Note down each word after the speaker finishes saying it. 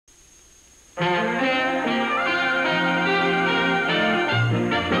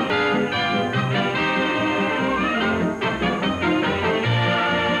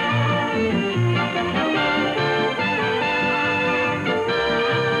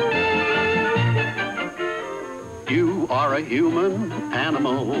a human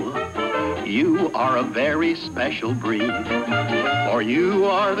animal. You are a very special breed, for you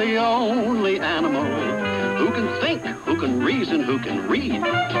are the only animal who can think, who can reason, who can read.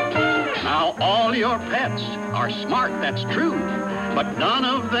 Now all your pets are smart, that's true, but none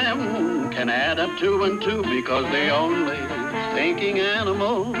of them can add up 2 and 2, because the only thinking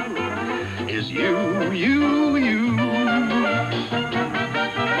animal is you.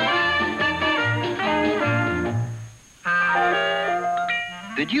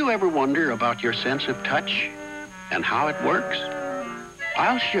 Did you ever wonder about your sense of touch and how it works?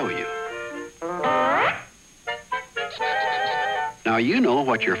 I'll show you. Now you know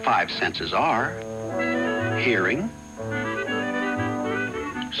what your 5 senses are: hearing,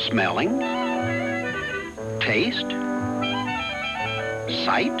 smelling, taste,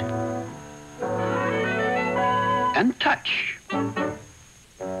 sight, and touch.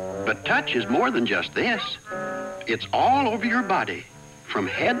 But touch is more than just this. It's all over your body, from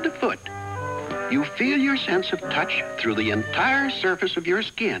head to foot. You feel your sense of touch through the entire surface of your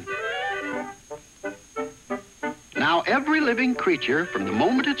skin. Now, every living creature, from the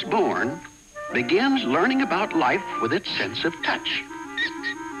moment it's born, begins learning about life with its sense of touch.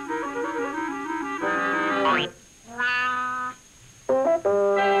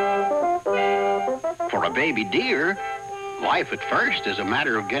 For a baby deer, life at first is a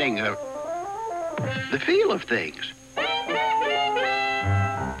matter of getting the feel of things.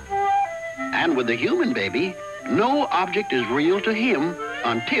 And with the human baby, no object is real to him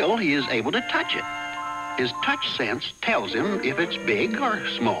until he is able to touch it. His touch sense tells him if it's big or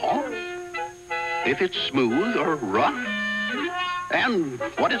small, if it's smooth or rough, and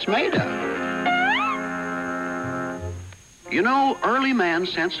what it's made of. You know, early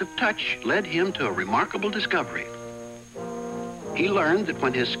man's sense of touch led him to a remarkable discovery. He learned that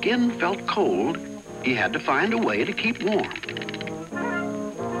when his skin felt cold, he had to find a way to keep warm.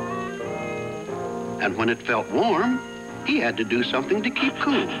 And when it felt warm, he had to do something to keep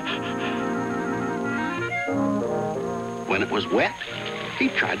cool. When it was wet, he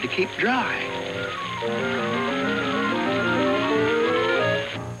tried to keep dry.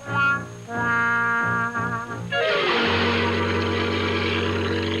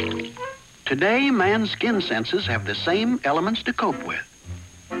 Today, man's skin senses have the same elements to cope with.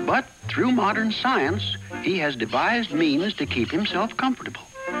 But through modern science, he has devised means to keep himself comfortable.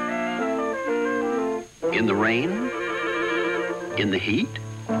 In the rain, in the heat,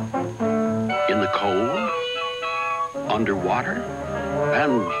 in the cold, underwater,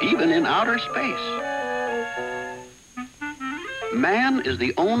 and even in outer space. Man is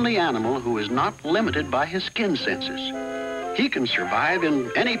the only animal who is not limited by his skin senses. He can survive in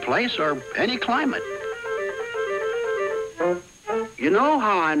any place or any climate. You know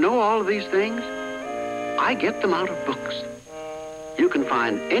how I know all of these things? I get them out of books. You can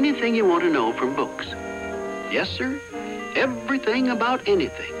find anything you want to know from books. Yes, sir, everything about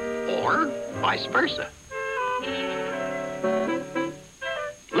anything, or vice versa.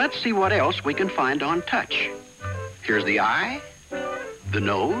 Let's see what else we can find on touch. Here's the eye, the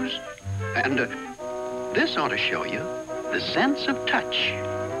nose, and this ought to show you the sense of touch.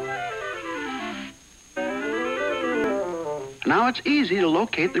 Now it's easy to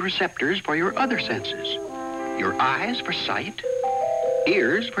locate the receptors for your other senses. Your eyes for sight,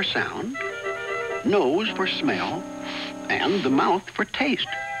 ears for sound, nose for smell, and the mouth for taste.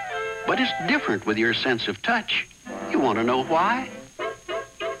 But it's different with your sense of touch. You want to know why?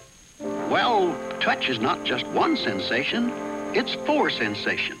 Well, touch is not just one sensation, it's 4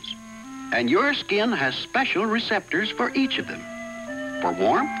 sensations. And your skin has special receptors for each of them. For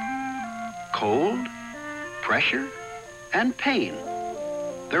warmth, cold, pressure, and pain.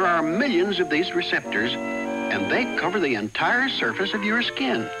 There are millions of these receptors, and they cover the entire surface of your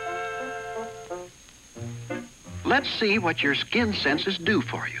skin. Let's see what your skin senses do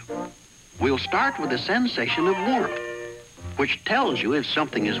for you. We'll start with the sensation of warmth, which tells you if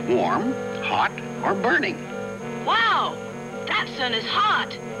something is warm, hot, or burning. Wow, that sun is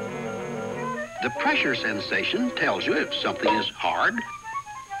hot. The pressure sensation tells you if something is hard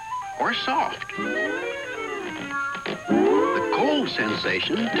or soft. The cold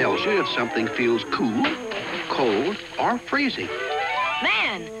sensation tells you if something feels cool, cold, or freezing.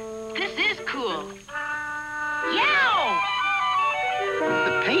 Man, this is cool. Yow!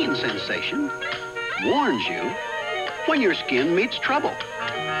 The pain sensation warns you when your skin meets trouble.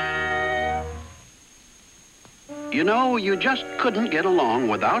 You know, you just couldn't get along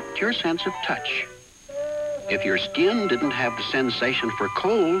without your sense of touch. If your skin didn't have the sensation for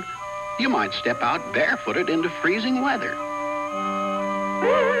cold, you might step out barefooted into freezing weather.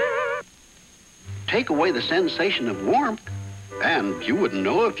 take away the sensation of warmth, and you wouldn't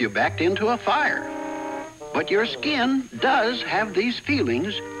know if you backed into a fire. But your skin does have these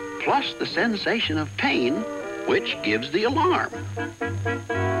feelings, plus the sensation of pain, which gives the alarm.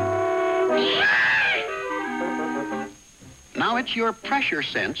 Now it's your pressure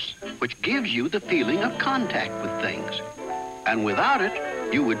sense which gives you the feeling of contact with things. And without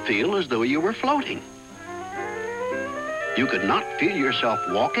it, you would feel as though you were floating. You could not feel yourself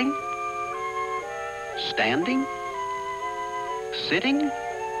walking, standing, sitting,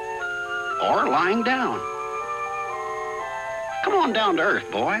 or lying down. Come on down to earth,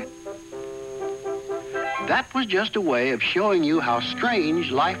 boy. That was just a way of showing you how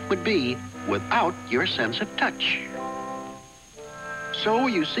strange life would be without your sense of touch. So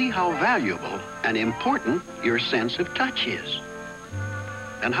you see how valuable and important your sense of touch is,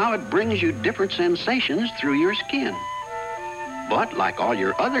 and how it brings you different sensations through your skin. But like all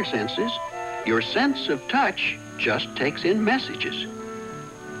your other senses, your sense of touch just takes in messages.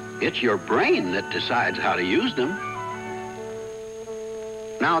 It's your brain that decides how to use them.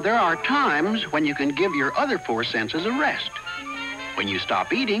 Now, there are times when you can give your other four senses a rest. When you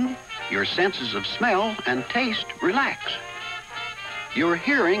stop eating, your senses of smell and taste relax. Your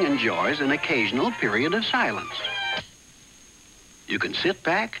hearing enjoys an occasional period of silence. You can sit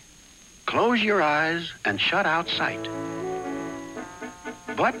back, close your eyes, and shut out sight.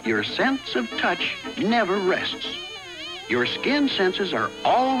 But your sense of touch never rests. Your skin senses are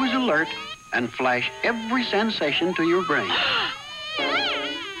always alert and flash every sensation to your brain.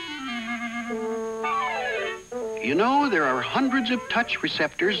 You know, there are hundreds of touch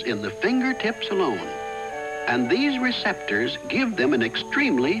receptors in the fingertips alone, and these receptors give them an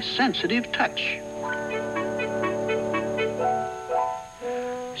extremely sensitive touch.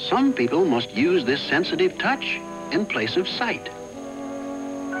 Some people must use this sensitive touch in place of sight.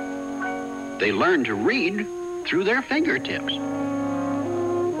 They learn to read through their fingertips.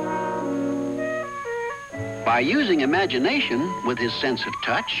 By using imagination with his sense of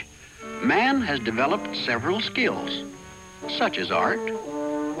touch, man has developed several skills, such as art,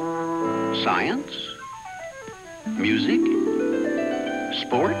 science, music,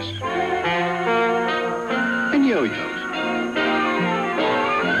 sports, and yo-yo.